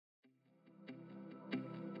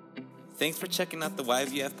Thanks for checking out the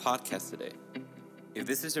YVF podcast today. If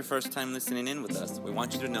this is your first time listening in with us, we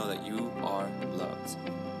want you to know that you are loved.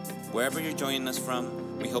 Wherever you're joining us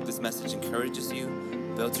from, we hope this message encourages you,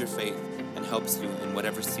 builds your faith, and helps you in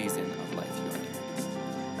whatever season of life you're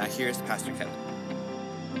in. Now here's Pastor Kevin.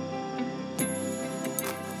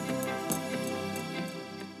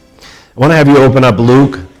 I want to have you open up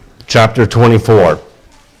Luke chapter 24.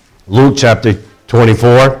 Luke chapter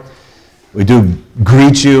 24. We do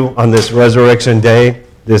greet you on this resurrection day,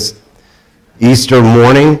 this Easter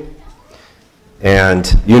morning.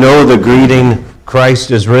 And you know the greeting,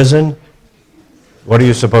 Christ is risen? What are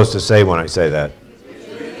you supposed to say when I say that?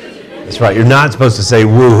 That's right. You're not supposed to say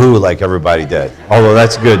woo-hoo like everybody did, although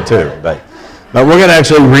that's good too. But we're going to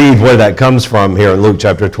actually read where that comes from here in Luke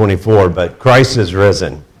chapter 24. But Christ is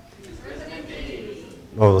risen.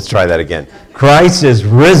 Oh, let's try that again. Christ is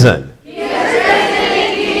risen.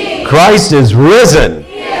 Christ is risen.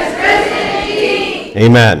 He is risen indeed.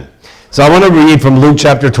 Amen. So I want to read from Luke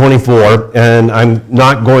chapter 24, and I'm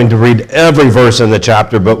not going to read every verse in the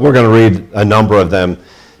chapter, but we're going to read a number of them.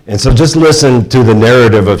 And so just listen to the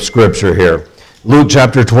narrative of Scripture here. Luke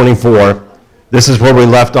chapter 24. This is where we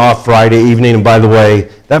left off Friday evening. And by the way,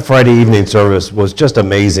 that Friday evening service was just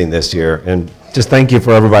amazing this year. And just thank you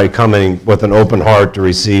for everybody coming with an open heart to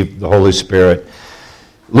receive the Holy Spirit.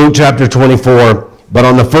 Luke chapter 24. But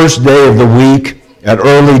on the first day of the week, at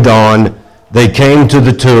early dawn, they came to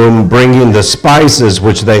the tomb, bringing the spices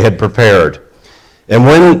which they had prepared. And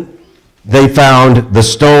when they found the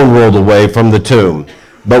stone rolled away from the tomb,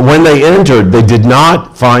 but when they entered, they did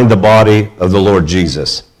not find the body of the Lord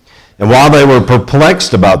Jesus. And while they were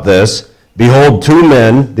perplexed about this, behold, two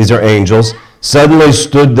men, these are angels, suddenly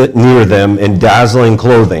stood near them in dazzling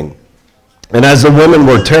clothing. And as the women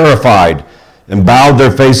were terrified and bowed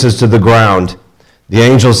their faces to the ground, the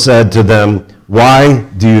angel said to them, "Why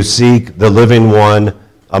do you seek the living one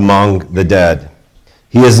among the dead?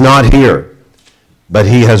 He is not here, but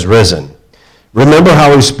he has risen. Remember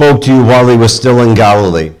how he spoke to you while he was still in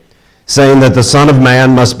Galilee, saying that the Son of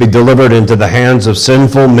Man must be delivered into the hands of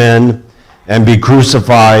sinful men and be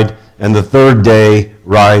crucified, and the third day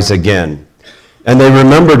rise again." And they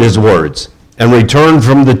remembered his words, and returned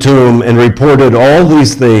from the tomb and reported all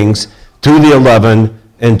these things to the 11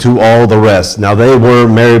 and to all the rest. Now they were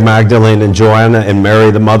Mary Magdalene and Joanna and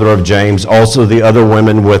Mary, the mother of James. Also the other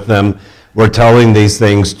women with them were telling these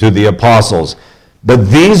things to the apostles.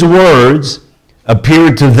 But these words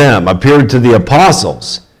appeared to the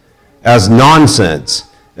apostles, as nonsense,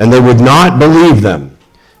 and they would not believe them.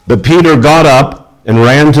 But Peter got up and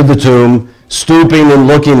ran to the tomb, stooping and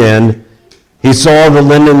looking in. He saw the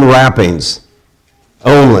linen wrappings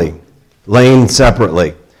only, laying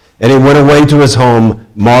separately. And he went away to his home,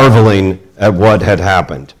 marveling at what had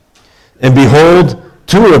happened. And behold,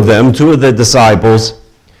 two of the disciples,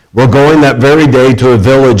 were going that very day to a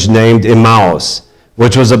village named Emmaus,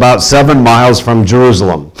 which was about 7 miles from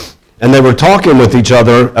Jerusalem. And they were talking with each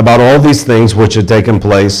other about all these things which had taken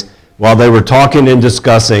place. While they were talking and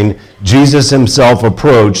discussing, Jesus himself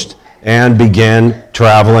approached and began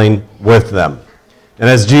traveling with them. And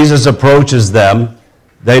as Jesus approaches them,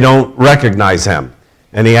 they don't recognize him.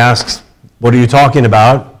 And he asks, "What are you talking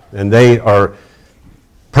about?" And they are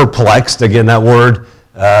perplexed, again, that word,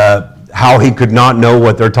 how he could not know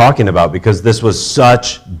what they're talking about, because this was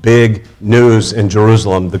such big news in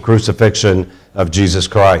Jerusalem, the crucifixion of Jesus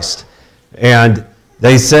Christ. And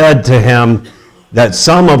they said to him that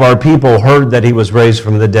some of our people heard that he was raised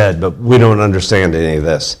from the dead, but we don't understand any of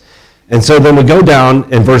this. And so then we go down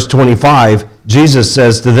in verse 25, Jesus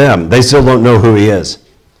says to them, they still don't know who he is.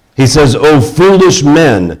 He says, "O foolish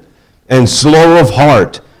men, and slow of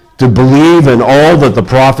heart to believe in all that the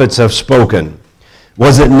prophets have spoken.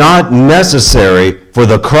 Was it not necessary for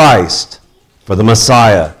the Christ, for the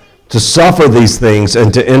Messiah, to suffer these things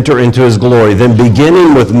and to enter into his glory?" Then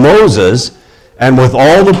beginning with Moses and with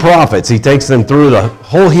all the prophets, he takes them through the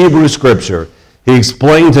whole Hebrew Scripture. He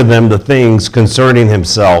explained to them the things concerning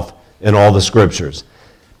himself in all the Scriptures.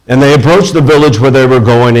 And they approached the village where they were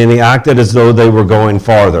going, and he acted as though they were going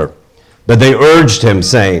farther. But they urged him,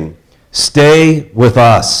 saying, "Stay with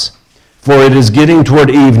us, for it is getting toward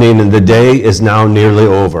evening, and the day is now nearly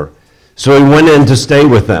over." So he went in to stay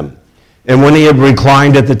with them. And when he had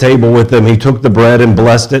reclined at the table with them, he took the bread and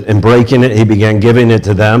blessed it, and breaking it, he began giving it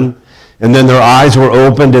to them. And then their eyes were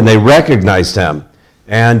opened, and they recognized him,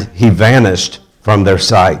 and he vanished from their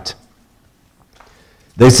sight.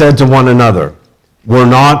 They said to one another, "Were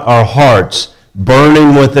not our hearts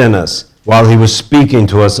burning within us while he was speaking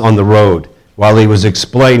to us on the road, while he was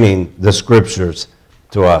explaining the Scriptures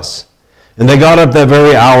to us?" And they got up that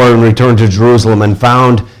very hour and returned to Jerusalem and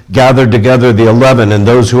found gathered together the 11 and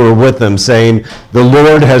those who were with them, saying, "The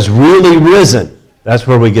Lord has really risen." That's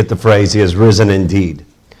where we get the phrase, "He has risen indeed,"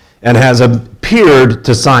 and has appeared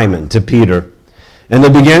to Simon, to Peter. And they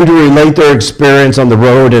began to relate their experience on the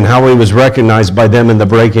road and how he was recognized by them in the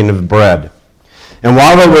breaking of bread. And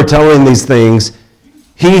while they were telling these things,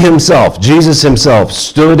 he himself, Jesus himself,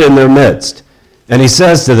 stood in their midst, and he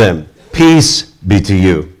says to them, "Peace be to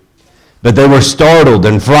you." But they were startled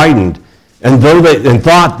and frightened, and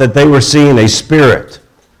thought that they were seeing a spirit.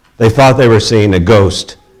 They thought they were seeing a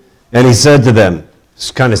ghost. And he said to them,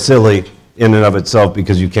 it's kind of silly in and of itself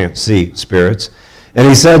because you can't see spirits. And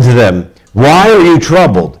he said to them, "Why are you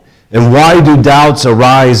troubled? And why do doubts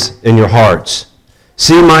arise in your hearts?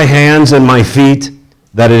 See my hands and my feet,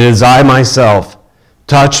 that it is I myself.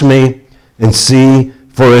 Touch me and see,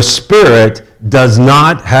 for a spirit does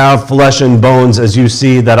not have flesh and bones as you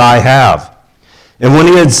see that I have." And when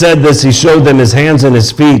he had said this, he showed them his hands and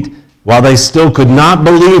his feet. While they still could not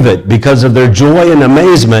believe it because of their joy and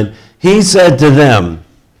amazement, he said to them,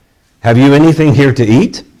 "Have you anything here to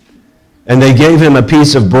eat?" And they gave him a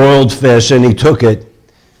piece of broiled fish, and he took it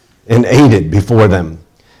and ate it before them.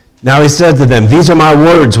 Now he said to them, "These are my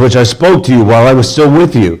words which I spoke to you while I was still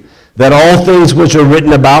with you, that all things which are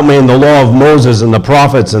written about me in the law of Moses and the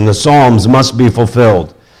prophets and the Psalms must be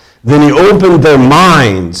fulfilled." Then he opened their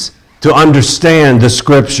minds to understand the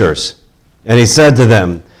Scriptures. And he said to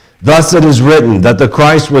them, "Thus it is written, that the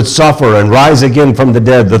Christ would suffer and rise again from the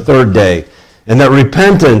dead the third day, and that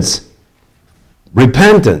repentance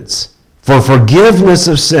for forgiveness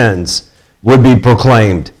of sins would be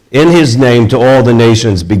proclaimed in his name to all the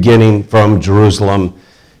nations, beginning from Jerusalem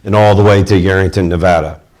and all the way to Yarrington,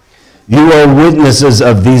 Nevada. You are witnesses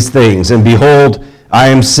of these things, and behold, I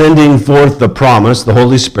am sending forth the promise, the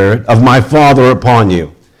Holy Spirit, of my Father upon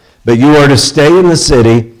you. But you are to stay in the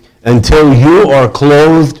city until you are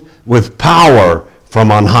clothed with power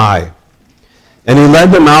from on high." And he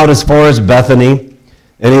led them out as far as Bethany,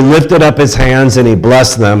 and he lifted up his hands and he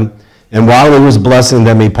blessed them. And while he was blessing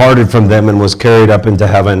them, he parted from them and was carried up into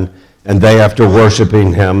heaven. And they, after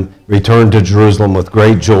worshiping him, returned to Jerusalem with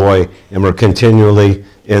great joy and were continually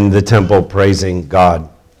in the temple praising God.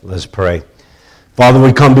 Let's pray. Father,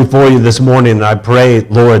 we come before you this morning, and I pray,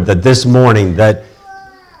 Lord, that this morning, that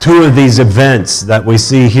two of these events that we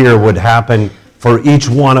see here would happen for each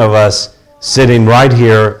one of us sitting right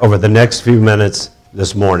here over the next few minutes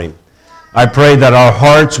this morning. I pray that our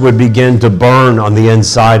hearts would begin to burn on the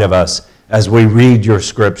inside of us as we read your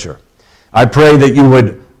Scripture. I pray that you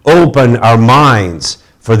would open our minds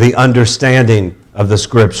for the understanding of the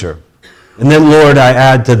Scripture. And then, Lord, I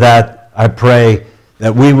add to that, I pray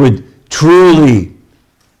that we would truly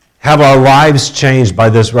have our lives changed by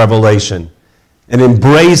this revelation and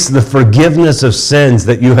embrace the forgiveness of sins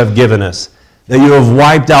that you have given us, that you have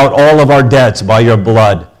wiped out all of our debts by your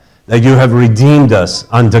blood, that you have redeemed us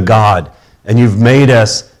unto God, and you've made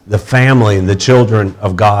us the family and the children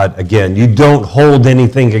of God again. You don't hold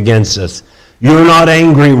anything against us. You're not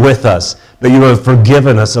angry with us, but you have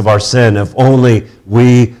forgiven us of our sin if only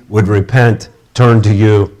we would repent, turn to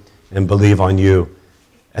you, and believe on you,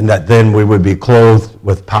 and that then we would be clothed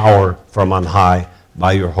with power from on high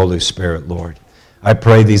by your Holy Spirit, Lord. I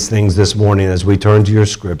pray these things this morning as we turn to your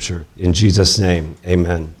Scripture. In Jesus' name,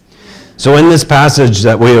 amen. So in this passage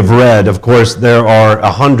that we have read, of course, there are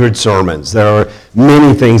 100 sermons. There are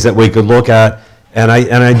many things that we could look at, and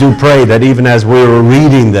I do pray that even as we were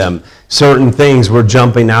reading them, certain things were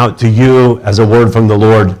jumping out to you as a word from the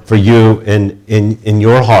Lord for you in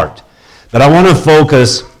your heart. But I want to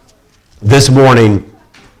focus this morning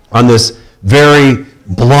on this very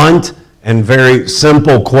blunt and very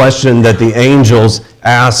simple question that the angels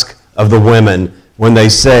ask of the women when they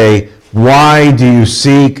say, "Why do you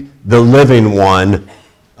seek the living one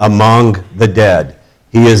among the dead?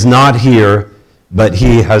 He is not here, but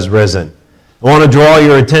he has risen." I want to draw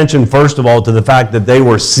your attention, first of all, to the fact that they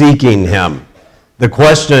were seeking him. The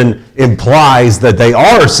question implies that they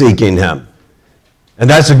are seeking him. And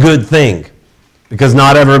that's a good thing, because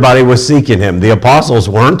not everybody was seeking him. The apostles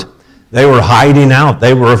weren't. They were hiding out.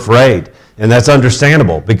 They were afraid. And that's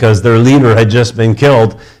understandable, because their leader had just been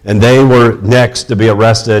killed, and they were next to be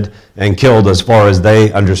arrested and killed as far as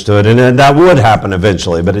they understood. And that would happen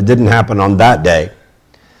eventually, but it didn't happen on that day.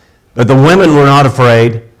 But the women were not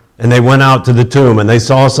afraid, and they went out to the tomb, and they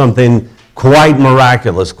saw something quite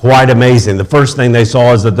miraculous, quite amazing. The first thing they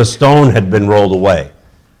saw is that the stone had been rolled away,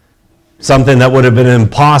 something that would have been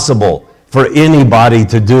impossible for anybody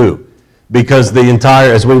to do, because the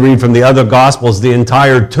entire, as we read from the other Gospels, the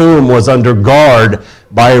entire tomb was under guard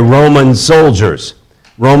by Roman soldiers.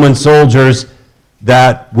 Roman soldiers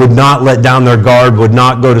that would not let down their guard, would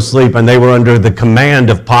not go to sleep, and they were under the command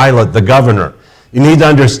of Pilate, the governor. You need to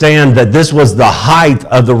understand that this was the height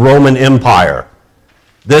of the Roman Empire.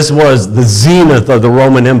 This was the zenith of the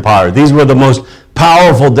Roman Empire. These were the most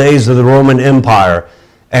powerful days of the Roman Empire.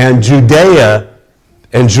 And Judea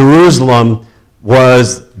and Jerusalem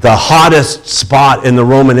was the hottest spot in the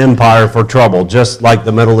Roman Empire for trouble, just like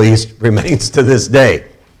the Middle East remains to this day.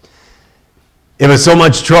 It was so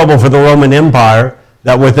much trouble for the Roman Empire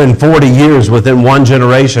that within 40 years, within one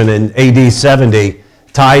generation, in AD 70,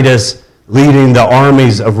 Titus, leading the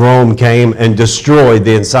armies of Rome, came and destroyed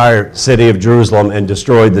the entire city of Jerusalem and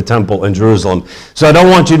destroyed the temple in Jerusalem. So I don't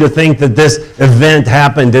want you to think that this event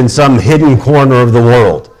happened in some hidden corner of the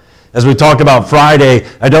world. As we talked about Friday,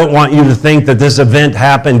 I don't want you to think that this event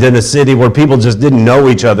happened in a city where people just didn't know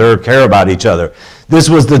each other or care about each other. This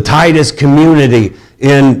was the tightest community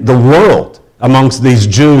in the world amongst these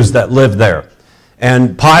Jews that lived there.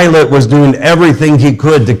 And Pilate was doing everything he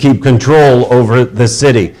could to keep control over the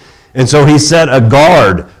city. And so he set a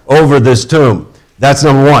guard over this tomb. That's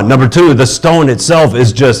number one. Number two, the stone itself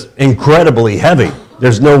is just incredibly heavy.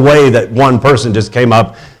 There's no way that one person just came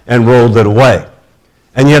up and rolled it away.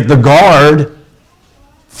 And yet the guard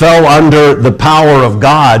fell under the power of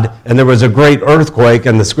God, and there was a great earthquake,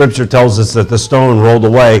 and the scripture tells us that the stone rolled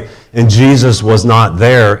away, and Jesus was not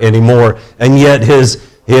there anymore. And yet his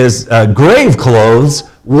grave clothes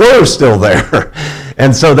were still there.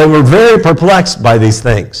 And so they were very perplexed by these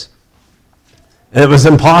things. And it was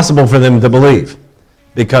impossible for them to believe,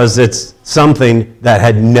 because it's something that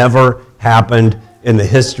had never happened in the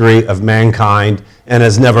history of mankind and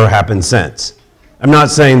has never happened since. I'm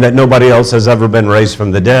not saying that nobody else has ever been raised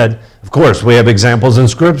from the dead. Of course, we have examples in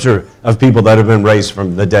Scripture of people that have been raised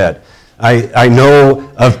from the dead. I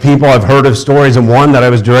know of people, I've heard of stories, and one that I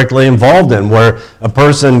was directly involved in, where a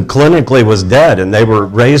person clinically was dead and they were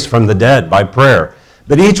raised from the dead by prayer.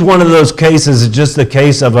 But each one of those cases is just the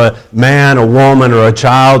case of a man, a woman, or a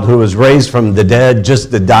child who was raised from the dead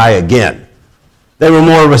just to die again. They were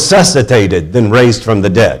more resuscitated than raised from the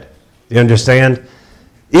dead. Do you understand?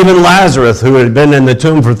 Even Lazarus, who had been in the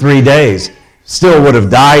tomb for 3 days, still would have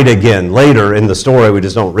died again later in the story. We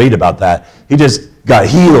just don't read about that. He just got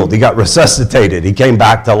healed. He got resuscitated. He came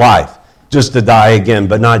back to life just to die again,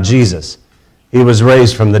 but not Jesus. He was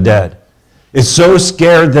raised from the dead. It so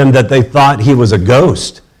scared them that they thought he was a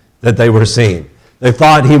ghost that they were seeing. They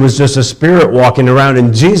thought he was just a spirit walking around,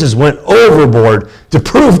 and Jesus went overboard to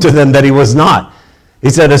prove to them that he was not. He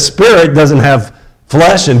said, a spirit doesn't have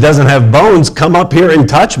flesh and doesn't have bones. Come up here and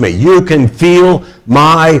touch me. You can feel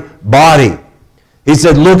my body. He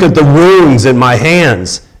said, look at the wounds in my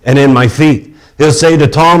hands and in my feet. He'll say to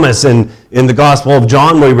Thomas in the Gospel of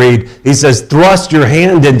John we read, he says, thrust your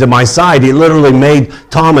hand into my side. He literally made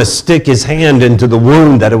Thomas stick his hand into the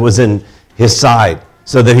wound that it was in his side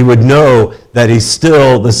so that he would know that he's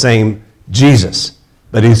still the same Jesus.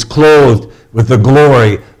 But he's clothed with the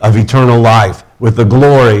glory of eternal life, with the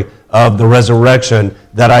glory of the resurrection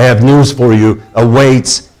that, I have news for you,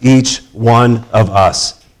 awaits each one of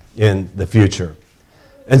us in the future.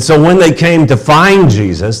 And so when they came to find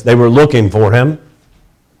Jesus, they were looking for him.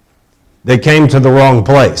 They came to the wrong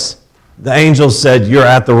place. The angels said, you're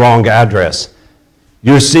at the wrong address.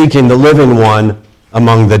 You're seeking the living one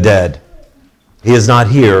among the dead. He is not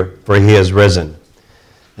here, for he has risen.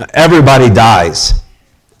 Now, everybody dies.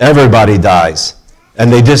 Everybody dies.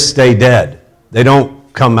 And they just stay dead. They don't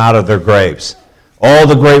come out of their graves. All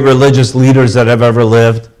the great religious leaders that have ever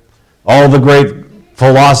lived, all the great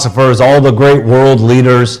philosophers, all the great world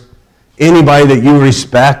leaders, anybody that you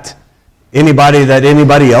respect, anybody that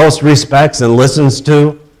anybody else respects and listens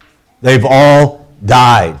to, they've all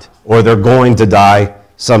died, or they're going to die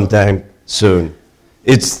sometime soon.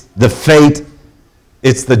 It's the fate,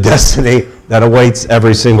 it's the destiny that awaits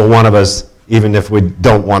every single one of us, even if we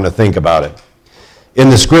don't want to think about it. In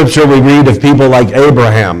the scripture, we read of people like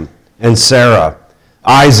Abraham and Sarah,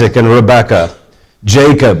 Isaac and Rebekah,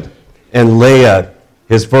 Jacob and Leah,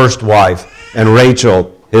 his first wife, and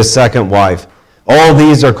Rachel, his second wife. All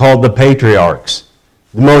these are called the patriarchs,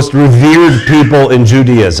 the most revered people in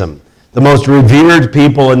Judaism, the most revered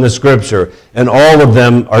people in the scripture, and all of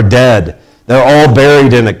them are dead. They're all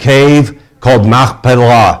buried in a cave called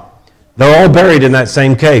Machpelah. They're all buried in that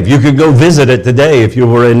same cave. You could go visit it today if you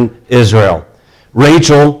were in Israel.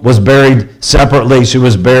 Rachel was buried separately. She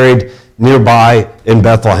was buried nearby in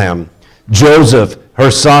Bethlehem. Joseph,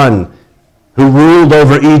 her son, who ruled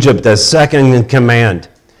over Egypt as second in command.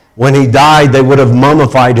 When he died, they would have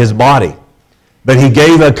mummified his body. But he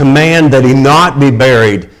gave a command that he not be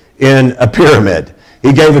buried in a pyramid.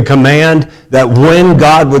 He gave a command that when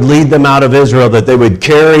God would lead them out of Israel, that they would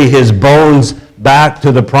carry his bones back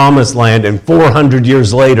to the promised land. And 400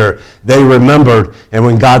 years later, they remembered. And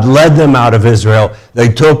when God led them out of Israel,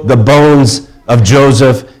 they took the bones of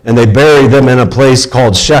Joseph and they buried them in a place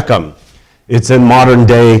called Shechem. It's in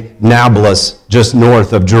modern-day Nablus, just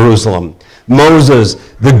north of Jerusalem. Moses,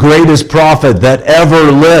 the greatest prophet that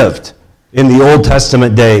ever lived in the Old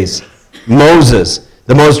Testament days. Moses,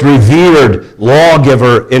 the most revered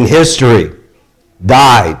lawgiver in history,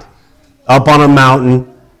 died up on a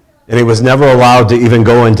mountain, and he was never allowed to even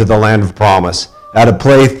go into the land of promise, at a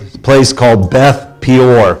place called Beth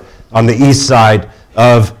Peor on the east side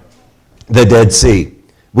of the Dead Sea.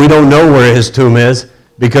 We don't know where his tomb is,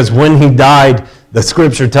 because when he died, the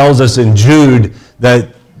scripture tells us in Jude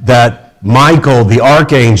that Michael, the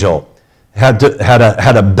archangel, had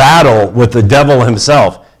a battle with the devil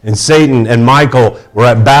himself. And Satan and Michael were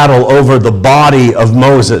at battle over the body of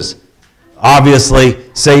Moses. Obviously,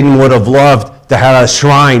 Satan would have loved to have a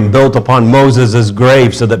shrine built upon Moses'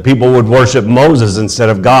 grave so that people would worship Moses instead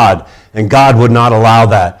of God. And God would not allow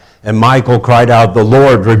that. And Michael cried out, "The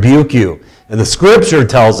Lord rebuke you." And the scripture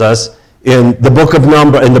tells us in the book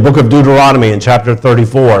of Deuteronomy in chapter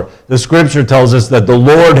 34, the scripture tells us that the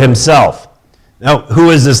Lord himself. Now, who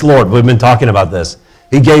is this Lord? We've been talking about this.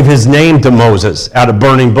 He gave his name to Moses at a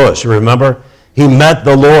burning bush, remember? He met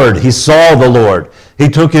the Lord. He saw the Lord. He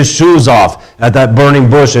took his shoes off at that burning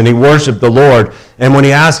bush and he worshiped the Lord. And when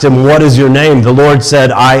he asked him, "What is your name?" the Lord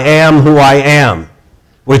said, "I am who I am,"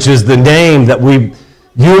 which is the name that we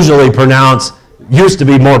usually pronounce, used to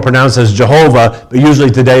be more pronounced as Jehovah, but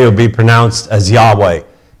usually today it would be pronounced as Yahweh.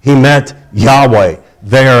 He met Yahweh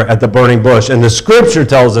there at the burning bush. And the scripture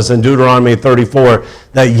tells us in Deuteronomy 34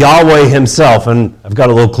 that Yahweh himself, and I've got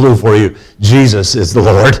a little clue for you, Jesus is the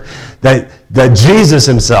Lord, that Jesus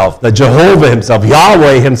himself, that Jehovah himself,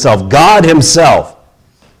 Yahweh himself, God himself,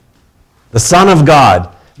 the Son of God,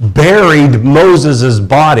 buried Moses'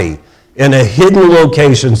 body in a hidden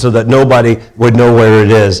location so that nobody would know where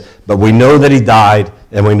it is. But we know that he died,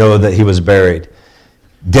 and we know that he was buried.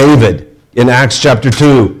 David, in Acts chapter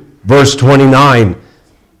 2, verse 29,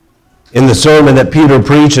 in the sermon that Peter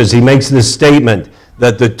preaches, he makes this statement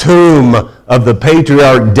that the tomb of the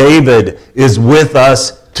patriarch David is with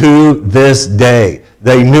us to this day.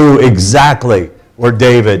 They knew exactly where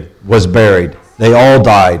David was buried. They all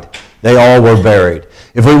died. They all were buried.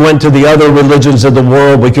 If we went to the other religions of the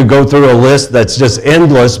world, we could go through a list that's just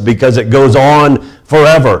endless because it goes on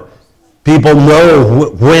forever. People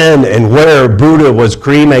know when and where Buddha was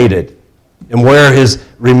cremated and where his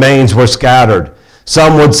remains were scattered.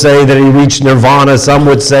 Some would say that he reached nirvana. Some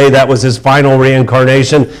would say that was his final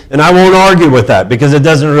reincarnation. And I won't argue with that because it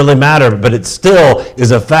doesn't really matter. But it still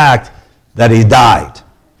is a fact that he died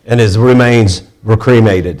and his remains were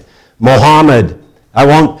cremated. Muhammad, I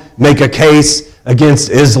won't make a case against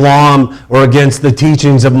Islam or against the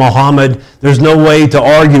teachings of Muhammad. There's no way to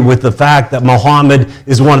argue with the fact that Muhammad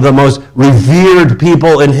is one of the most revered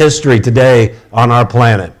people in history today on our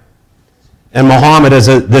planet. And Muhammad is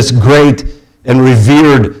this great and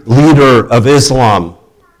revered leader of Islam,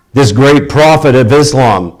 this great prophet of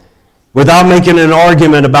Islam, without making an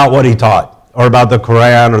argument about what he taught or about the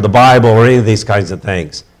Quran or the Bible or any of these kinds of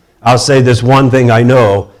things. I'll say this one thing I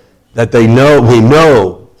know, that we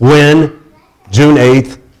know when June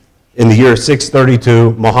 8th in the year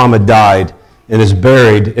 632 Muhammad died and is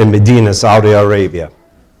buried in Medina, Saudi Arabia.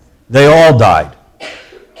 They all died.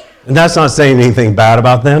 And that's not saying anything bad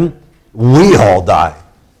about them. We all die.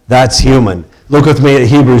 That's human. Look with me at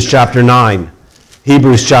Hebrews chapter 9.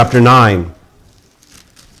 Hebrews chapter 9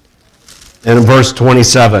 and in verse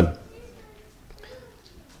 27.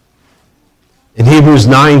 In Hebrews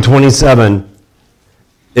 9:27,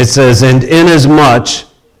 it says, "And inasmuch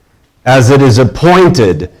as it is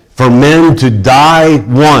appointed for men to die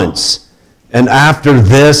once, and after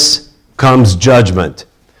this comes judgment,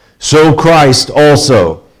 so Christ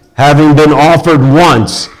also, having been offered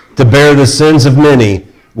once to bear the sins of many,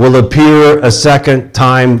 will appear a second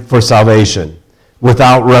time for salvation,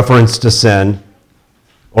 without reference to sin,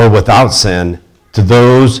 or without sin, to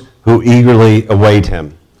those who eagerly await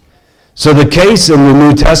him." So the case in the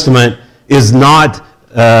New Testament is not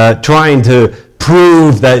trying to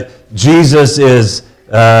prove that Jesus is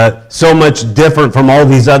so much different from all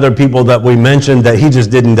these other people that we mentioned that he just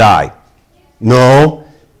didn't die. No,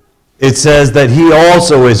 it says that he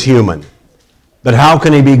also is human. But how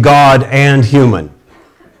can he be God and human?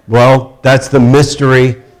 Well, that's the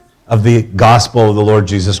mystery of the gospel of the Lord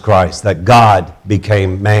Jesus Christ, that God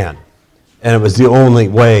became man. And it was the only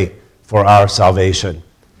way for our salvation.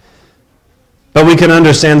 But we can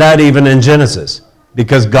understand that even in Genesis.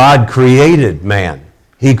 because God created man.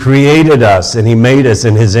 He created us and he made us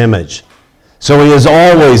in his image. So we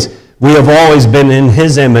have always been in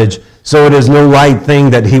his image, so it is no right thing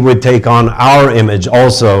that he would take on our image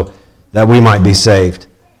also, that we might be saved,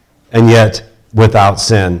 and yet without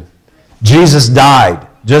sin. Jesus died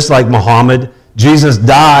just like Muhammad. Jesus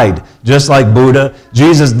died just like Buddha.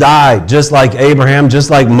 Jesus died just like Abraham, just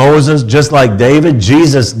like Moses, just like David.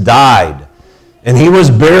 Jesus died. And he was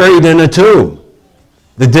buried in a tomb.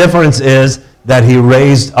 The difference is that he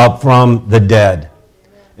raised up from the dead.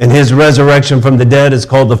 And his resurrection from the dead is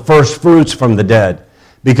called the first fruits from the dead,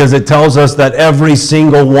 because it tells us that every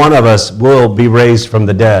single one of us will be raised from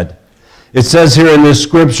the dead. It says here in this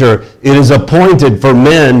scripture, it is appointed for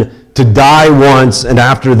men to die once, and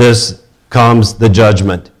after this comes the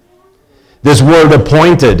judgment. This word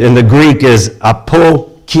appointed in the Greek is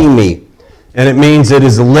apokimi, and it means it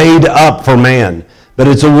is laid up for man. But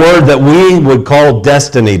it's a word that we would call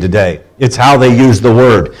destiny today. It's how they use the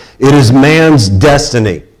word. It is man's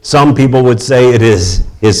destiny. Some people would say it is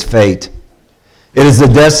his fate. It is the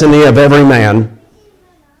destiny of every man.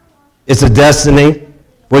 It's a destiny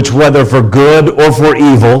which, whether for good or for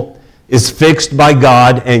evil, is fixed by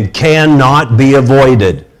God and cannot be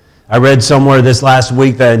avoided. I read somewhere this last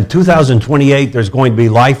week that in 2028 there's going to be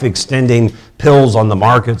life-extending pills on the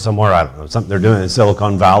market somewhere. I don't know, something they're doing in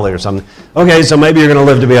Silicon Valley or something. Okay, so maybe you're going to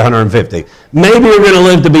live to be 150. Maybe you're going to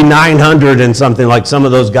live to be 900 and something, like some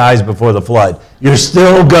of those guys before the flood. You're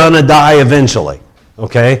still going to die eventually,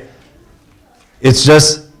 okay? It's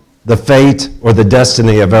just the fate or the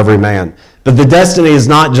destiny of every man. But the destiny is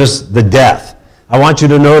not just the death. I want you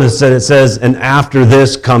to notice that it says, and after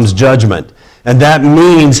this comes judgment. And that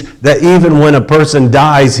means that even when a person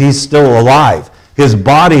dies, he's still alive. His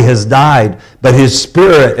body has died, but his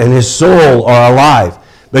spirit and his soul are alive.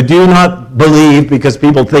 But do you not believe, because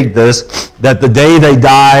people think this, that the day they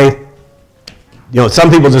die,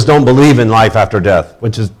 some people just don't believe in life after death,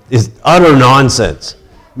 which is utter nonsense.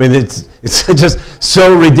 I mean, it's just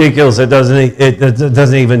so ridiculous it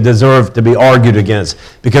doesn't even deserve to be argued against.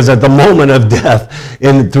 Because at the moment of death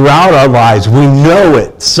and throughout our lives, we know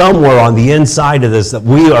it somewhere on the inside of this that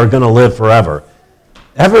we are going to live forever.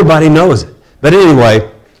 Everybody knows it. But anyway,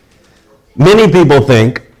 many people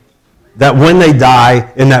think that when they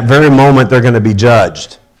die, in that very moment, they're going to be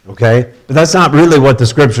judged. Okay? But that's not really what the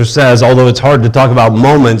scripture says, although it's hard to talk about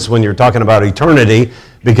moments when you're talking about eternity,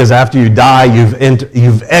 because after you die,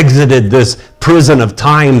 you've exited this prison of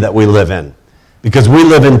time that we live in. Because we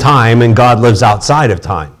live in time and God lives outside of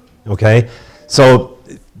time. Okay? So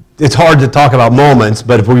it's hard to talk about moments,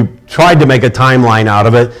 but if we tried to make a timeline out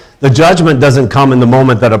of it, the judgment doesn't come in the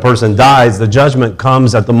moment that a person dies. The judgment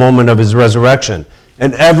comes at the moment of his resurrection.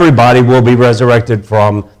 And everybody will be resurrected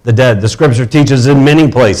from the dead. The scripture teaches in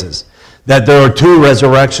many places that there are two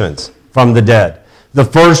resurrections from the dead. The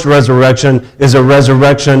first resurrection is a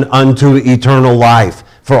resurrection unto eternal life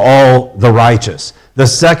for all the righteous. The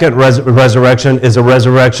second resurrection is a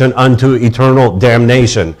resurrection unto eternal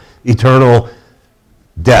damnation, eternal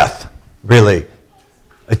death, really,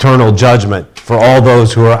 eternal judgment for all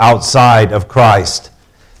those who are outside of Christ.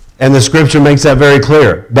 And the scripture makes that very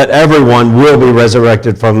clear. But everyone will be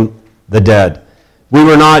resurrected from the dead. We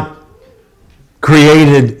were not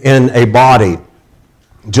created in a body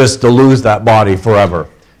just to lose that body forever.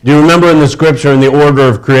 Do you remember in the scripture in the order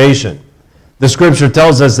of creation? The scripture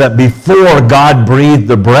tells us that before God breathed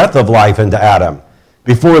the breath of life into Adam,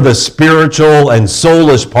 before the spiritual and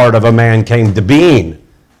soulish part of a man came to being,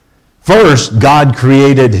 first God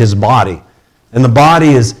created his body. And the body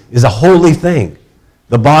is a holy thing.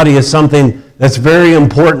 The body is something that's very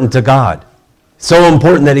important to God. So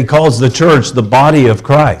important that he calls the church the body of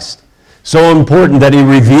Christ. So important that he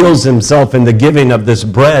reveals himself in the giving of this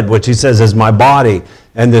bread, which he says is my body,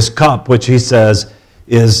 and this cup, which he says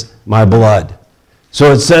is my blood.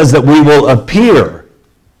 So it says that we will appear,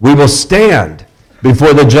 we will stand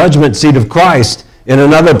before the judgment seat of Christ in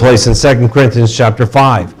another place in 2 Corinthians chapter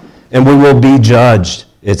 5. And we will be judged,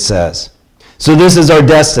 it says. So this is our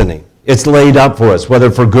destiny. It's laid up for us, whether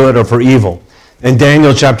for good or for evil. In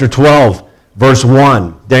Daniel chapter 12, verse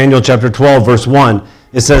 1, Daniel chapter 12, verse 1,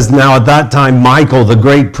 it says, now at that time Michael, the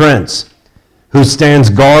great prince, who stands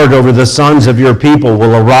guard over the sons of your people,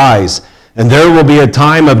 will arise, and there will be a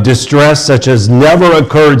time of distress such as never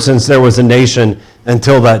occurred since there was a nation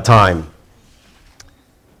until that time.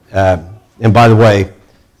 And by the way,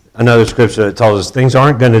 another scripture that tells us things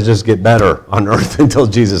aren't going to just get better on earth until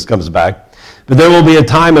Jesus comes back. But there will be a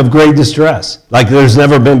time of great distress, like there's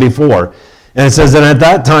never been before. And it says that at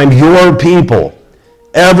that time, your people,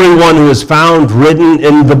 everyone who is found written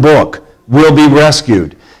in the book, will be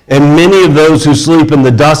rescued. And many of those who sleep in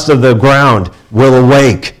the dust of the ground will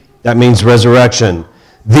awake. That means resurrection.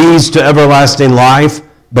 These to everlasting life,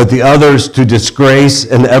 but the others to disgrace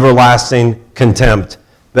and everlasting contempt.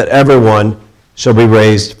 But everyone shall be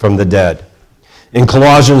raised from the dead. In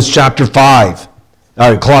Colossians chapter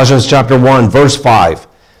 1, verse 5,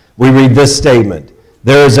 we read this statement.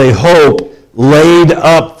 There is a hope laid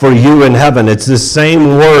up for you in heaven. It's the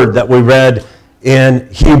same word that we read in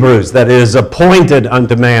Hebrews, that it is appointed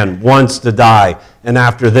unto man once to die, and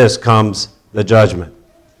after this comes the judgment.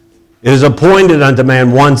 It is appointed unto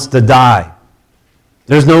man once to die.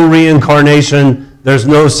 There's no reincarnation. There's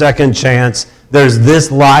no second chance. There's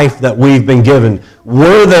this life that we've been given.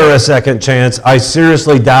 Were there a second chance, I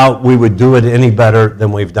seriously doubt we would do it any better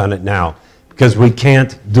than we've done it now, because we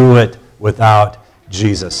can't do it without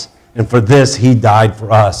Jesus. And for this, he died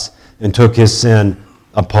for us and took his sin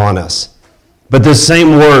upon us. But this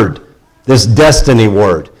same word, this destiny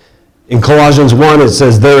word, in Colossians 1, it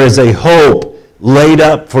says, there is a hope laid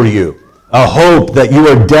up for you, a hope that you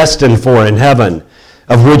are destined for in heaven,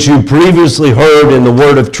 of which you previously heard in the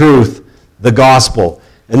word of truth, the gospel.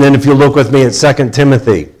 And then if you look with me at 2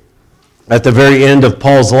 Timothy, at the very end of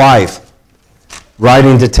Paul's life,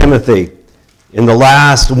 writing to Timothy, in the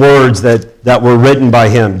last words that were written by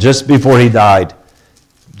him just before he died,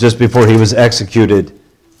 just before he was executed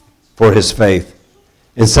for his faith.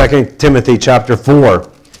 In 2 Timothy chapter 4,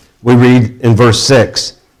 we read in verse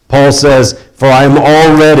 6, Paul says, for I am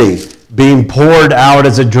already being poured out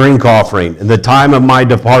as a drink offering, and the time of my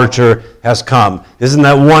departure has come. Isn't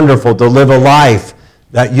that wonderful to live a life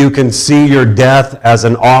that you can see your death as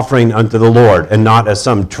an offering unto the Lord and not as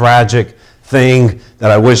some tragic thing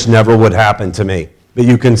that I wish never would happen to me. But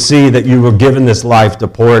you can see that you were given this life to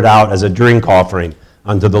pour it out as a drink offering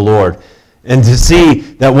unto the Lord. And to see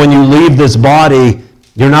that when you leave this body,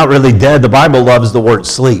 you're not really dead. The Bible loves the word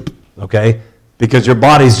sleep, okay? Because your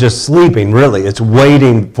body's just sleeping, really. It's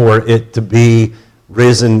waiting for it to be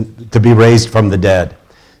risen, to be raised from the dead.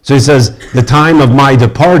 So he says, the time of my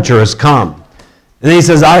departure has come. And then he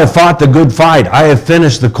says, I have fought the good fight. I have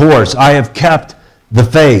finished the course. I have kept the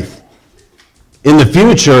faith. In the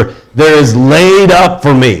future, there is laid up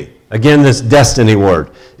for me, again, this destiny word.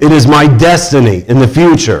 It is my destiny in the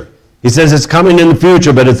future. He says it's coming in the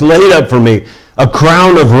future, but it's laid up for me, a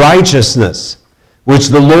crown of righteousness, which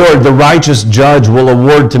the Lord, the righteous judge, will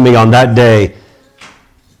award to me on that day.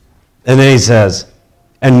 And then he says,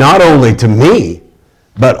 and not only to me,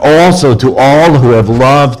 but also to all who have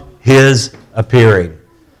loved his appearing.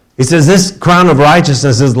 He says, this crown of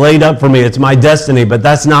righteousness is laid up for me. It's my destiny, but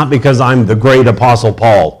that's not because I'm the great Apostle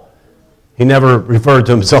Paul. He never referred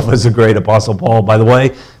to himself as the great Apostle Paul, by the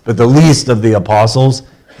way, but the least of the apostles,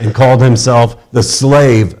 and called himself the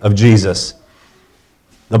slave of Jesus,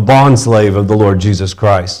 the bondslave of the Lord Jesus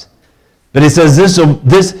Christ. But he says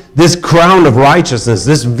this crown of righteousness,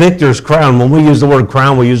 this victor's crown, when we use the word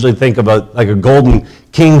crown, we usually think about like a golden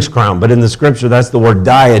king's crown, but in the scripture, that's the word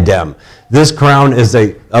diadem. This crown is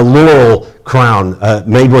a laurel crown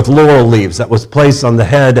made with laurel leaves that was placed on the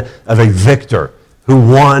head of a victor who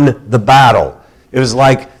won the battle. It was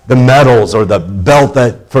like the medals or the belt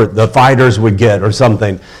that for the fighters would get or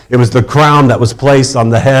something. It was the crown that was placed on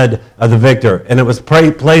the head of the victor, and it was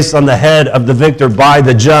placed on the head of the victor by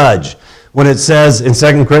the judge. When it says in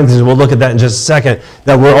 2 Corinthians, we'll look at that in just a second,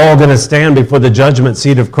 that we're all going to stand before the judgment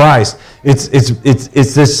seat of Christ. It's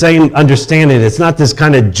this same understanding. It's not this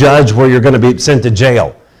kind of judge where you're going to be sent to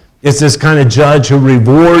jail. It's this kind of judge who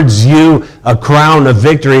rewards you a crown of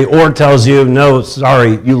victory or tells you, no,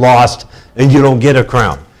 sorry, you lost and you don't get a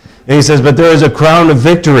crown. And he says, but there is a crown of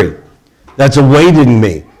victory that's awaiting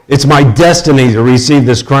me. It's my destiny to receive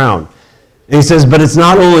this crown. And he says, but it's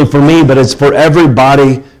not only for me, but it's for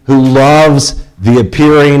everybody who loves the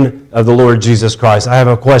appearing of the Lord Jesus Christ. I have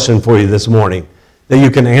a question for you this morning that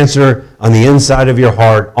you can answer on the inside of your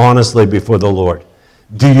heart honestly before the Lord.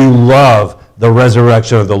 Do you love the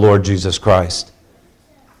resurrection of the Lord Jesus Christ?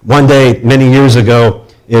 One day, many years ago,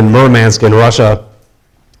 in Murmansk in Russia,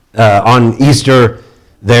 on Easter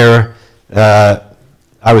there,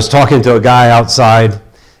 I was talking to a guy outside,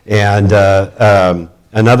 and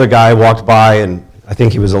another guy walked by, and I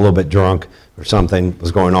think he was a little bit drunk or something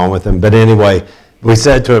was going on with him. But anyway, we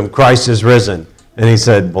said to him, Christ is risen. And he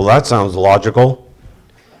said, well, that sounds logical.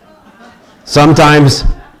 Sometimes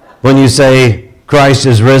when you say Christ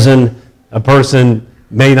is risen, a person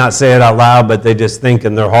may not say it out loud, but they just think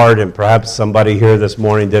in their heart, and perhaps somebody here this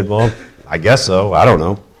morning did, well, I guess so, I don't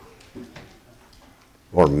know.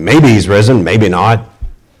 Or maybe he's risen, maybe not.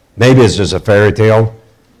 Maybe it's just a fairy tale.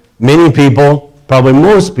 Many people, probably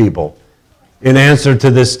most people, in answer to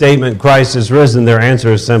this statement, Christ is risen, their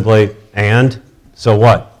answer is simply, and? So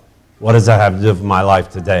what? What does that have to do with my life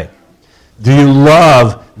today? Do you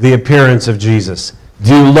love the appearance of Jesus?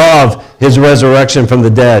 Do you love his resurrection from the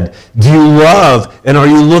dead? Do you love and are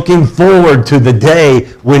you looking forward to the day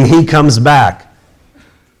when he comes back?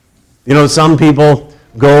 You know, some people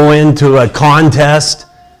go into a contest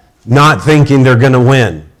not thinking they're going to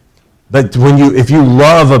win. But if you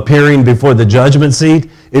love appearing before the judgment seat,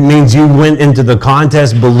 it means you went into the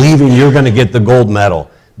contest believing you're going to get the gold medal,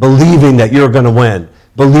 believing that you're going to win,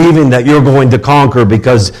 believing that you're going to conquer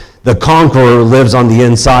because the conqueror lives on the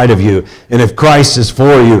inside of you. And if Christ is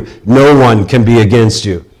for you, no one can be against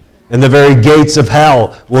you. And the very gates of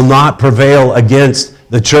hell will not prevail against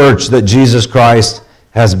the church that Jesus Christ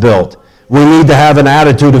has built. We need to have an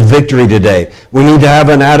attitude of victory today. We need to have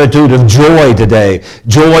an attitude of joy today.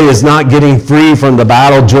 Joy is not getting free from the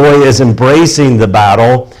battle. Joy is embracing the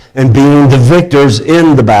battle and being the victors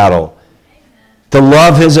in the battle. To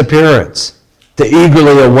love his appearance, to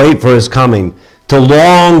eagerly await for his coming, to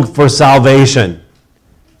long for salvation,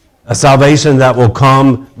 a salvation that will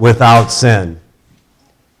come without sin.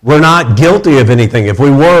 We're not guilty of anything. If we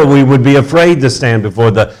were, we would be afraid to stand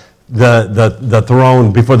before the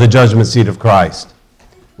throne, before the judgment seat of Christ.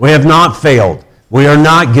 We have not failed. We are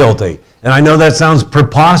not guilty. And I know that sounds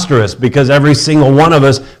preposterous because every single one of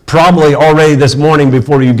us probably already this morning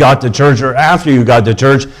before you got to church or after you got to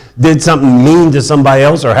church did something mean to somebody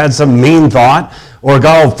else or had some mean thought or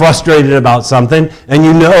got all frustrated about something. And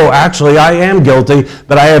you know, actually, I am guilty,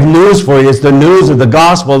 but I have news for you. It's the news of the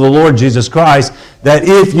gospel of the Lord Jesus Christ that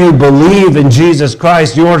if you believe in Jesus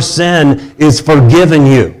Christ, your sin is forgiven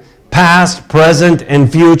you, past, present,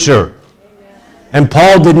 and future. And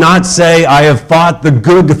Paul did not say, I have fought the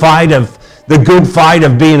good fight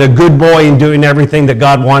of being a good boy and doing everything that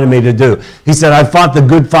God wanted me to do. He said, I fought the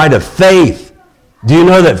good fight of faith. Do you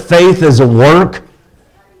know that faith is a work?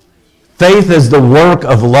 Faith is the work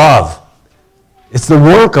of love. It's the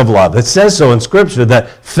work of love. It says so in Scripture that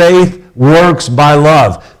faith works by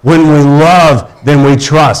love. When we love, then we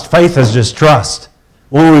trust. Faith is just trust.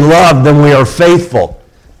 When we love, then we are faithful.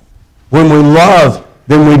 When we love,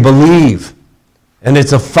 then we believe. And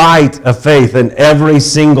it's a fight of faith, and every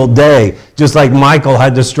single day, just like Michael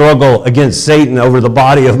had to struggle against Satan over the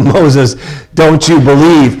body of Moses, don't you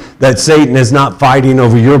believe that Satan is not fighting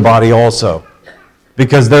over your body also?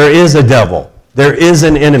 Because there is a devil. There is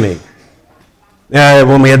an enemy.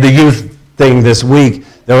 When we had the youth thing this week,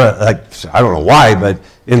 there were, I don't know why, but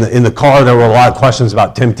in the car there were a lot of questions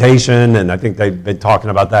about temptation, and I think they've been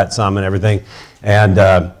talking about that some and everything. And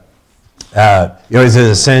is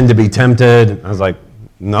it a sin to be tempted? I was like,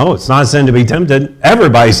 no, it's not a sin to be tempted.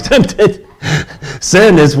 Everybody's tempted.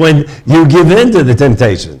 Sin is when you give in to the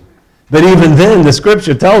temptation. But even then, the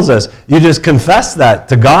Scripture tells us, you just confess that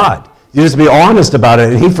to God. You just be honest about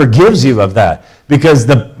it, and he forgives you of that. Because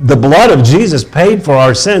the blood of Jesus paid for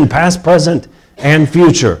our sin, past, present, and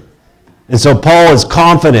future. And so Paul is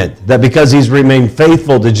confident that because he's remained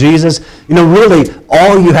faithful to Jesus, really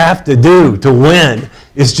all you have to do to win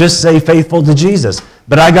is just say faithful to Jesus.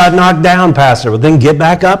 But I got knocked down, Pastor. Well, then get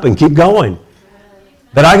back up and keep going.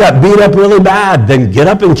 But I got beat up really bad. Then get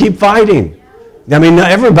up and keep fighting. I mean,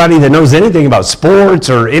 everybody that knows anything about sports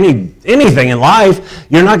or anything in life,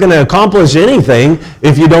 you're not going to accomplish anything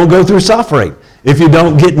if you don't go through suffering. If you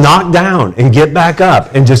don't get knocked down and get back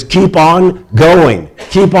up and just keep on going.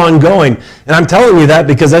 Keep on going. And I'm telling you that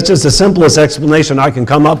because that's just the simplest explanation I can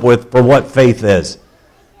come up with for what faith is.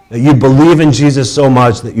 That you believe in Jesus so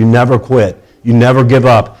much that you never quit. You never give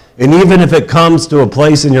up. And even if it comes to a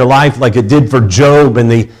place in your life like it did for Job in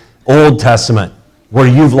the Old Testament, where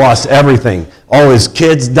you've lost everything. All his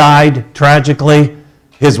kids died tragically.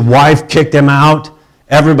 His wife kicked him out.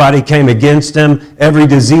 Everybody came against him. Every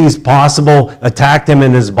disease possible attacked him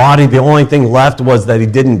in his body. The only thing left was that he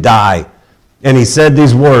didn't die. And he said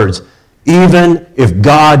these words, even if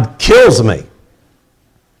God kills me,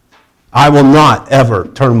 I will not ever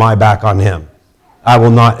turn my back on him. I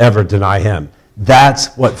will not ever deny him.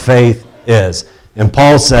 That's what faith is. And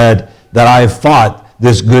Paul said that I have fought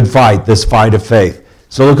this good fight, this fight of faith.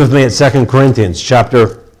 So look with me at 2 Corinthians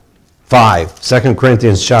chapter 5. 2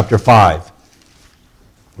 Corinthians chapter 5.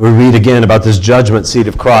 We read again about this judgment seat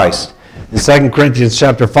of Christ. In 2 Corinthians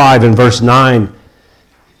chapter 5 and verse 9,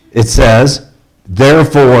 it says,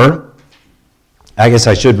 therefore, I guess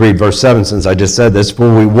I should read verse 7 since I just said this,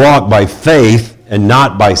 for we walk by faith and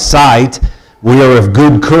not by sight. We are of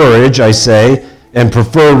good courage, I say, and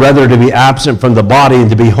prefer rather to be absent from the body and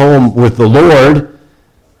to be home with the Lord.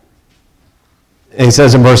 And he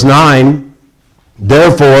says in verse 9,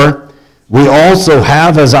 therefore, we also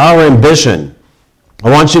have as our ambition I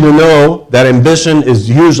want you to know that ambition is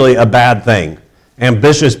usually a bad thing.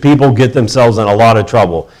 Ambitious people get themselves in a lot of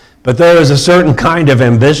trouble. But there is a certain kind of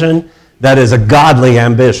ambition that is a godly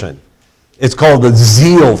ambition. It's called the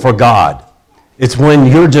zeal for God. It's when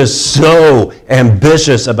you're just so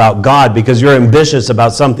ambitious about God because you're ambitious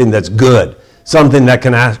about something that's good, something that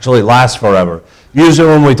can actually last forever. Usually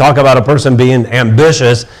when we talk about a person being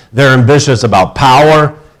ambitious, they're ambitious about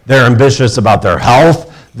power, they're ambitious about their health,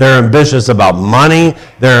 they're ambitious about money,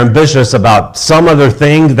 they're ambitious about some other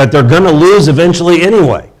thing that they're going to lose eventually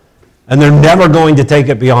anyway. And they're never going to take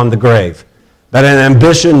it beyond the grave. But an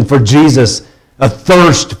ambition for Jesus, a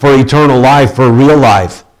thirst for eternal life, for real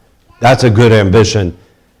life, that's a good ambition.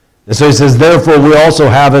 And so he says, therefore we also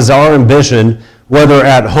have as our ambition, whether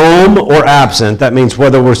at home or absent, that means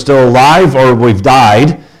whether we're still alive or we've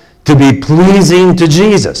died, to be pleasing to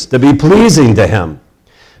Jesus, to be pleasing to him.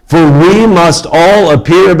 For we must all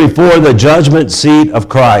appear before the judgment seat of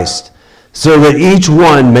Christ, so that each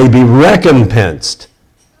one may be recompensed.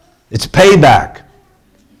 It's payback.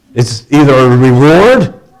 It's either a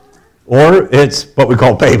reward or it's what we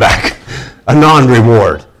call payback, a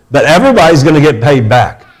non-reward. But everybody's going to get paid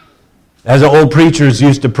back. As the old preachers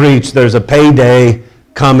used to preach, there's a payday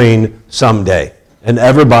coming someday, and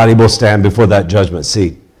everybody will stand before that judgment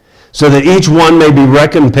seat, so that each one may be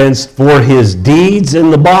recompensed for his deeds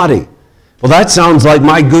in the body. Well, that sounds like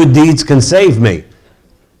my good deeds can save me.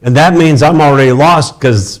 And that means I'm already lost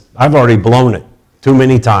because I've already blown it too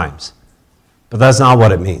many times. But that's not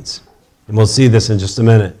what it means. And we'll see this in just a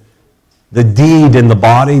minute. The deed in the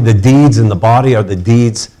body, the deeds in the body are the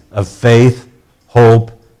deeds of faith,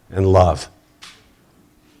 hope, and love.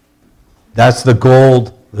 That's the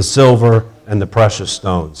gold, the silver, and the precious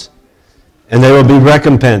stones. And they will be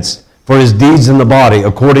recompensed for his deeds in the body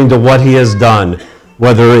according to what he has done,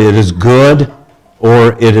 whether it is good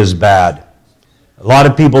or it is bad. A lot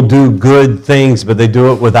of people do good things, but they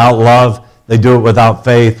do it without love, they do it without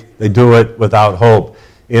faith, they do it without hope.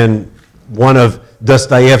 In one of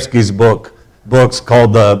Dostoevsky's books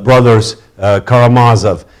called The Brothers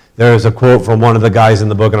Karamazov, there is a quote from one of the guys in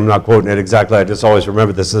the book, and I'm not quoting it exactly, I just always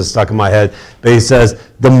remember this is stuck in my head, but he says,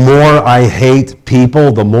 the more I hate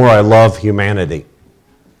people, the more I love humanity.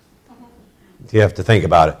 You have to think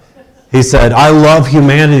about it. He said, I love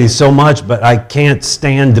humanity so much, but I can't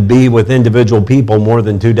stand to be with individual people more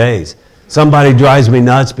than 2 days. Somebody drives me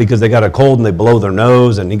nuts because they got a cold and they blow their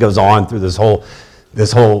nose, and he goes on through this whole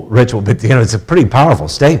ritual. But it's a pretty powerful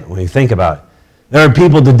statement when you think about it. There are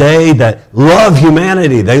people today that love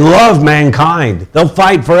humanity. They love mankind. They'll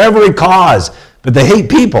fight for every cause, but they hate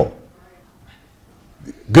people.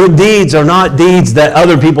 Good deeds are not deeds that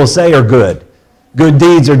other people say are good. Good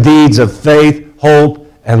deeds are deeds of faith,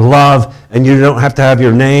 hope, and love, and you don't have to have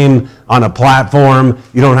your name on a platform.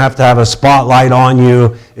 You don't have to have a spotlight on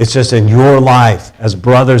you. It's just in your life as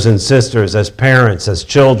brothers and sisters, as parents, as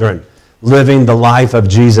children, living the life of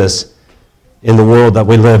Jesus in the world that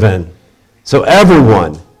we live in. So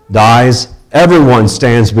everyone dies, everyone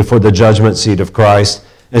stands before the judgment seat of Christ,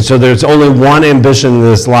 and so there's only one ambition in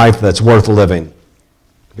this life that's worth living.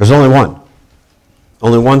 There's only one.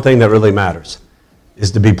 Only one thing that really matters is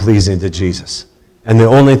to be pleasing to Jesus. And the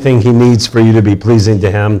only thing he needs for you to be pleasing to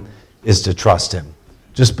him is to trust him.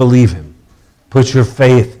 Just believe him. Put your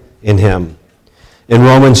faith in him. In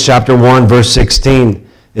Romans chapter 1, verse 16,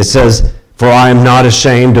 it says, for I am not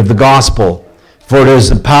ashamed of the gospel, for it is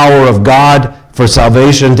the power of God for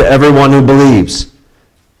salvation to everyone who believes.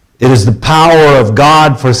 It is the power of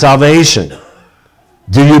God for salvation.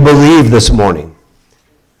 Do you believe this morning?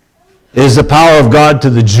 It is the power of God to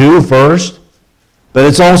the Jew first, but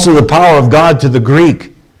it's also the power of God to the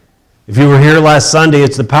Greek. If you were here last Sunday,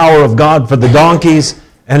 it's the power of God for the donkeys,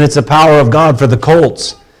 and it's the power of God for the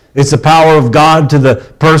colts. It's the power of God to the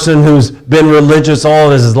person who's been religious all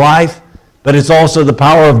his life, but it's also the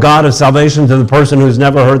power of God of salvation to the person who's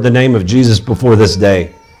never heard the name of Jesus before this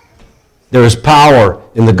day. There is power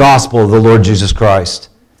in the gospel of the Lord Jesus Christ.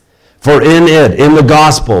 For in it, in the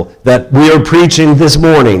gospel that we are preaching this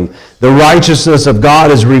morning, the righteousness of God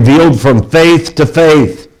is revealed from faith to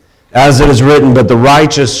faith, as it is written, but the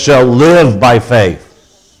righteous shall live by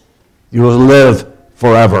faith. You will live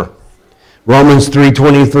forever. Romans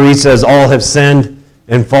 3:23 says, all have sinned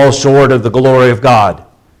and fall short of the glory of God.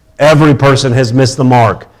 Every person has missed the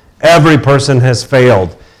mark. Every person has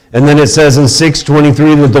failed. And then it says in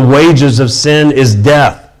 6:23 that the wages of sin is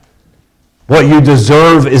death. What you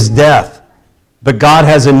deserve is death. But God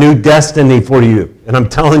has a new destiny for you. And I'm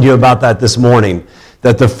telling you about that this morning,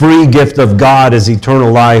 that the free gift of God is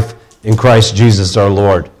eternal life in Christ Jesus our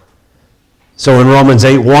Lord. So in Romans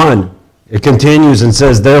 8:1, It continues and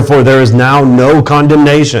says, therefore there is now no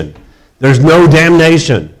condemnation. There's no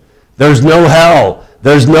damnation. There's no hell.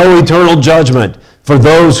 There's no eternal judgment for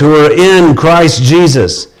those who are in Christ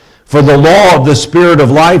Jesus. For the law of the Spirit of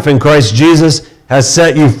life in Christ Jesus has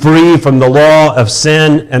set you free from the law of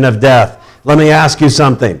sin and of death. Let me ask you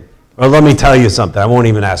something, or let me tell you something. I won't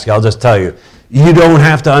even ask you. I'll just tell you. You don't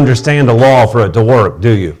have to understand a law for it to work, do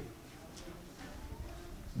you?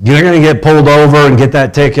 You're going to get pulled over and get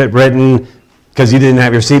that ticket written because you didn't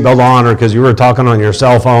have your seatbelt on, or because you were talking on your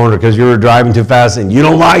cell phone, or because you were driving too fast and you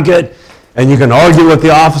don't like it, and you can argue with the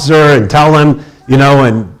officer and tell him,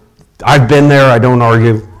 and I've been there, I don't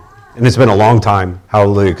argue, and it's been a long time,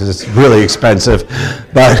 hallelujah, because it's really expensive,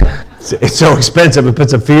 but it's so expensive it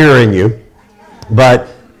puts a fear in you, but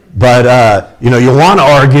you want to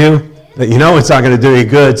argue, but it's not going to do any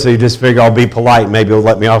good, so you just figure I'll be polite, maybe he'll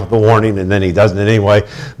let me off with a warning, and then he doesn't anyway,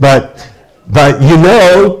 but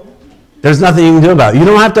there's nothing you can do about it. You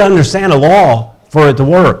don't have to understand a law for it to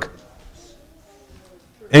work.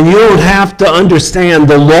 And you don't have to understand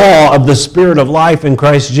the law of the Spirit of life in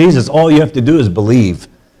Christ Jesus. All you have to do is believe.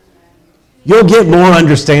 You'll get more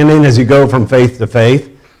understanding as you go from faith to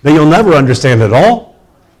faith, but you'll never understand it all.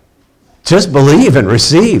 Just believe and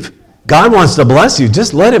receive. God wants to bless you.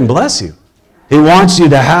 Just let him bless you. He wants you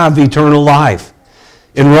to have eternal life.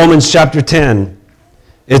 In Romans chapter 10,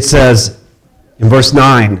 it says in verse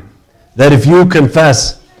 9, that if you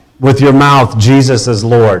confess with your mouth Jesus as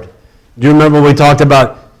Lord. Do you remember we talked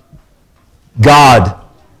about God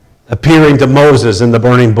appearing to Moses in the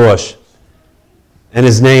burning bush? And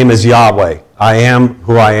his name is Yahweh. I am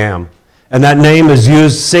who I am. And that name is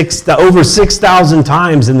used over 6,000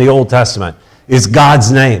 times in the Old Testament. It's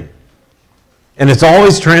God's name. And it's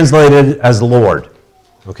always translated as Lord.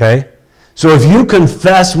 Okay? So if you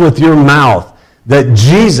confess with your mouth that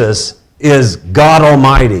Jesus is God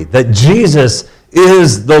Almighty, that Jesus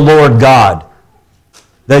is the Lord God,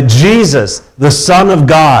 that Jesus, the Son of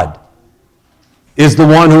God, is the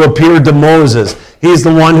one who appeared to Moses. He's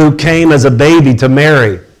the one who came as a baby to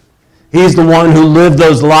Mary. He's the one who lived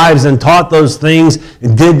those lives and taught those things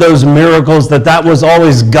and did those miracles, that was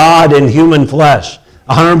always God in human flesh.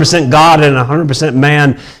 100% God and 100%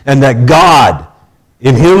 man, and that God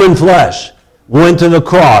in human flesh went to the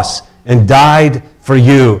cross and died for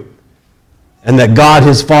you. And that God,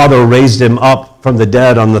 his Father, raised him up from the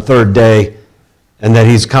dead on the third day, and that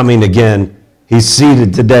he's coming again. He's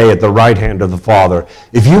seated today at the right hand of the Father.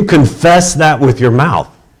 If you confess that with your mouth,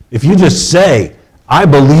 if you just say, I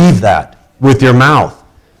believe that with your mouth,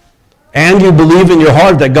 and you believe in your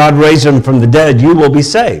heart that God raised him from the dead, you will be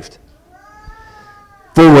saved.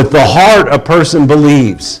 For with the heart a person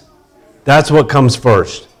believes. That's what comes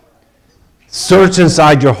first. Search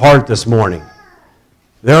inside your heart this morning.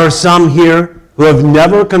 There are some here who have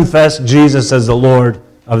never confessed Jesus as the Lord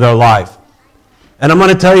of their life. And I'm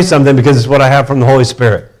going to tell you something because it's what I have from the Holy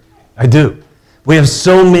Spirit. I do. We have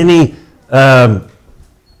so many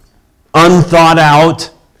unthought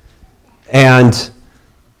out and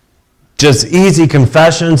just easy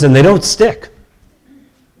confessions, and they don't stick.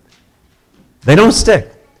 They don't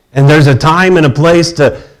stick. And there's a time and a place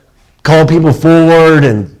to call people forward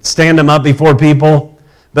and stand them up before people.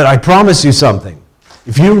 But I promise you something.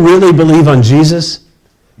 If you really believe on Jesus,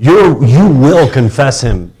 you will confess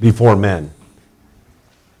him before men.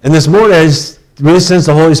 And this morning, I just really sense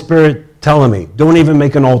the Holy Spirit telling me, don't even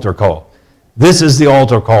make an altar call. This is the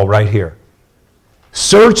altar call right here.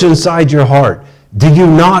 Search inside your heart. Do you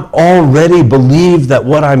not already believe that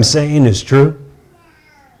what I'm saying is true?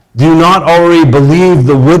 Do you not already believe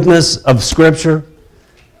the witness of Scripture?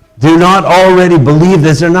 Do you not already believe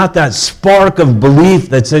this? Is there not that spark of belief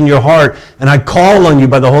that's in your heart? And I call on you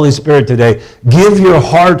by the Holy Spirit today, give your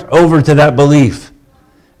heart over to that belief.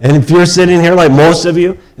 And if you're sitting here like most of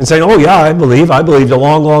you and saying, oh yeah, I believed a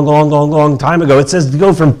long time ago. It says to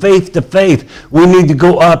go from faith to faith. We need to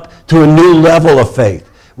go up to a new level of faith.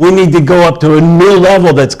 We need to go up to a new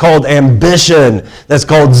level that's called ambition, that's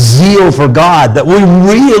called zeal for God, that we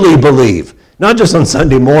really believe. Not just on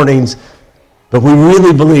Sunday mornings, but we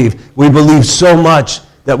really believe. We believe so much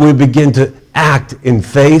that we begin to act in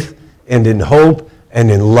faith and in hope and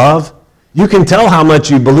in love. You can tell how much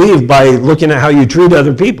you believe by looking at how you treat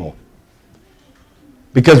other people.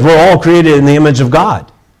 Because we're all created in the image of God.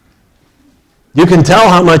 You can tell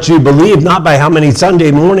how much you believe not by how many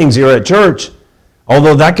Sunday mornings you're at church,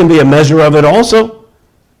 although that can be a measure of it also.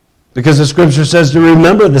 Because the Scripture says to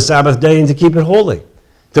remember the Sabbath day and to keep it holy.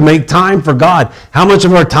 To make time for God. How much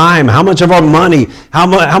of our time, how much of our money, how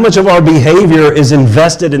much of our behavior is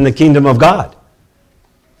invested in the kingdom of God?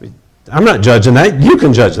 I'm not judging that. You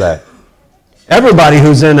can judge that. Everybody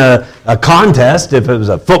who's in a contest, if it was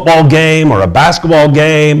a football game or a basketball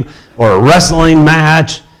game or a wrestling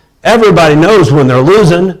match, everybody knows when they're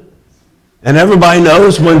losing, and everybody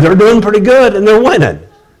knows when they're doing pretty good and they're winning.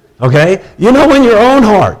 Okay? You know in your own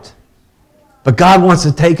heart. But God wants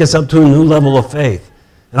to take us up to a new level of faith.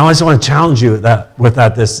 And I always want to challenge you with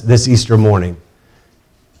that this Easter morning.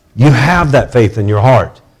 You have that faith in your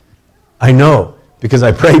heart. I know, because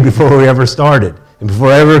I prayed before we ever started and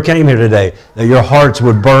before I ever came here today, that your hearts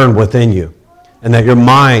would burn within you and that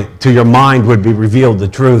to your mind would be revealed the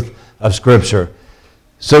truth of Scripture.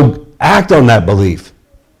 So act on that belief.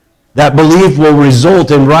 That belief will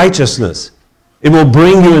result in righteousness. It will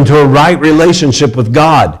bring you into a right relationship with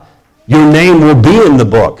God. Your name will be in the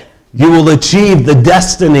book. You will achieve the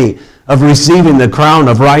destiny of receiving the crown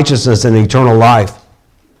of righteousness and eternal life.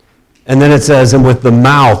 And then it says, and with the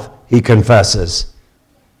mouth he confesses.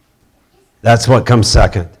 That's what comes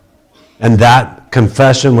second. And that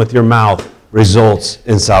confession with your mouth results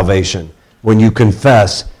in salvation. When you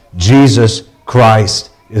confess, Jesus Christ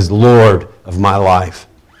is Lord of my life.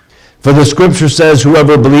 For the Scripture says,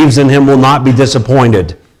 whoever believes in him will not be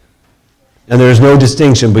disappointed. And there is no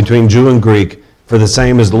distinction between Jew and Greek, for the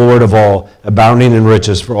same is Lord of all, abounding in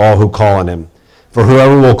riches for all who call on him. For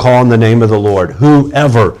whoever will call on the name of the Lord,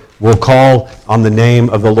 whoever will call on the name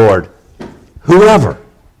of the Lord, whoever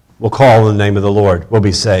will call on the name of the Lord will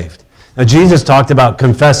be saved. Now Jesus talked about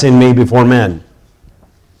confessing me before men.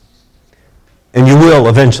 And you will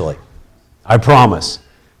eventually, I promise.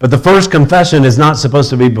 But the first confession is not supposed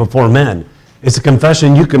to be before men. It's a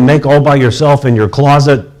confession you can make all by yourself in your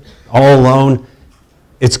closet, all alone.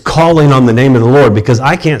 It's calling on the name of the Lord, because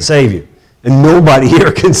I can't save you. And nobody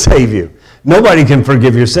here can save you. Nobody can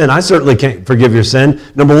forgive your sin. I certainly can't forgive your sin.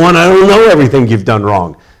 Number one, I don't know everything you've done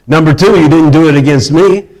wrong. Number two, you didn't do it against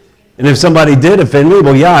me. And if somebody did offend me,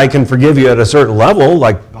 well, yeah, I can forgive you at a certain level.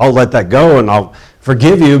 Like, I'll let that go and I'll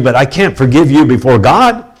forgive you, but I can't forgive you before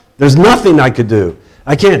God. There's nothing I could do.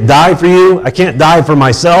 I can't die for you. I can't die for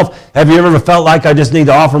myself. Have you ever felt like I just need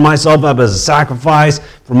to offer myself up as a sacrifice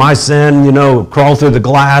for my sin, crawl through the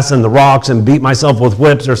glass and the rocks and beat myself with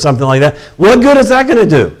whips or something like that? What good is that going to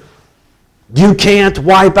do? You can't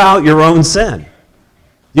wipe out your own sin.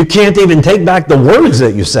 You can't even take back the words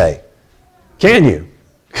that you say. Can you?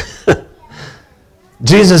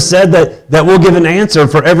 Jesus said that we'll give an answer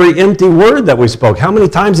for every empty word that we spoke. How many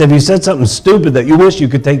times have you said something stupid that you wish you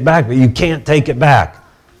could take back, but you can't take it back?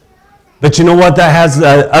 But you know what? That has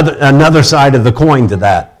another side of the coin to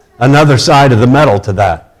that. Another side of the medal to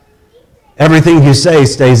that. Everything you say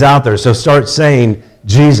stays out there. So start saying,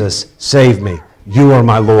 Jesus, save me. You are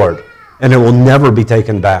my Lord. And it will never be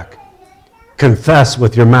taken back. Confess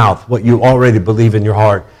with your mouth what you already believe in your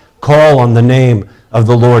heart. Call on the name of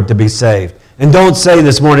the Lord to be saved. And don't say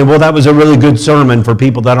this morning, well, that was a really good sermon for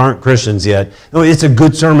people that aren't Christians yet. No, it's a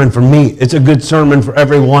good sermon for me. It's a good sermon for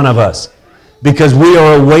every one of us. Because we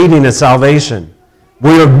are awaiting a salvation.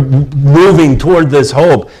 We are moving toward this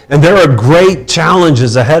hope. And there are great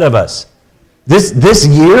challenges ahead of us. This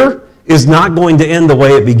year is not going to end the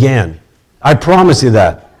way it began. I promise you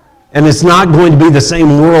that. And it's not going to be the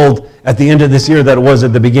same world at the end of this year that it was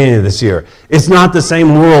at the beginning of this year. It's not the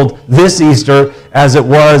same world this Easter as it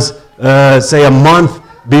was, say, a month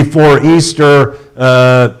before Easter,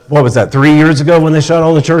 3 years ago when they shut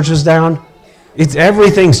all the churches down?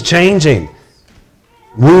 Everything's changing.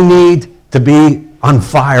 We need to be on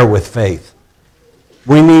fire with faith.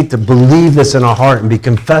 We need to believe this in our heart and be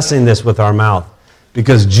confessing this with our mouth,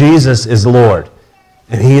 because Jesus is Lord,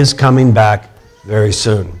 and He is coming back very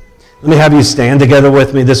soon. Let me have you stand together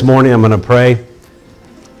with me this morning. I'm going to pray.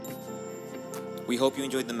 We hope you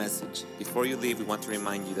enjoyed the message. Before you leave, we want to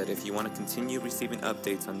remind you that if you want to continue receiving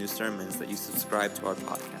updates on new sermons, that you subscribe to our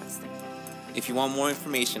podcast. If you want more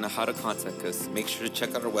information on how to contact us, make sure to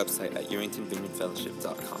check out our website at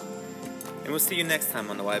UrringtonVineyardFellowship.com. And we'll see you next time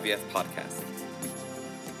on the YVF Podcast.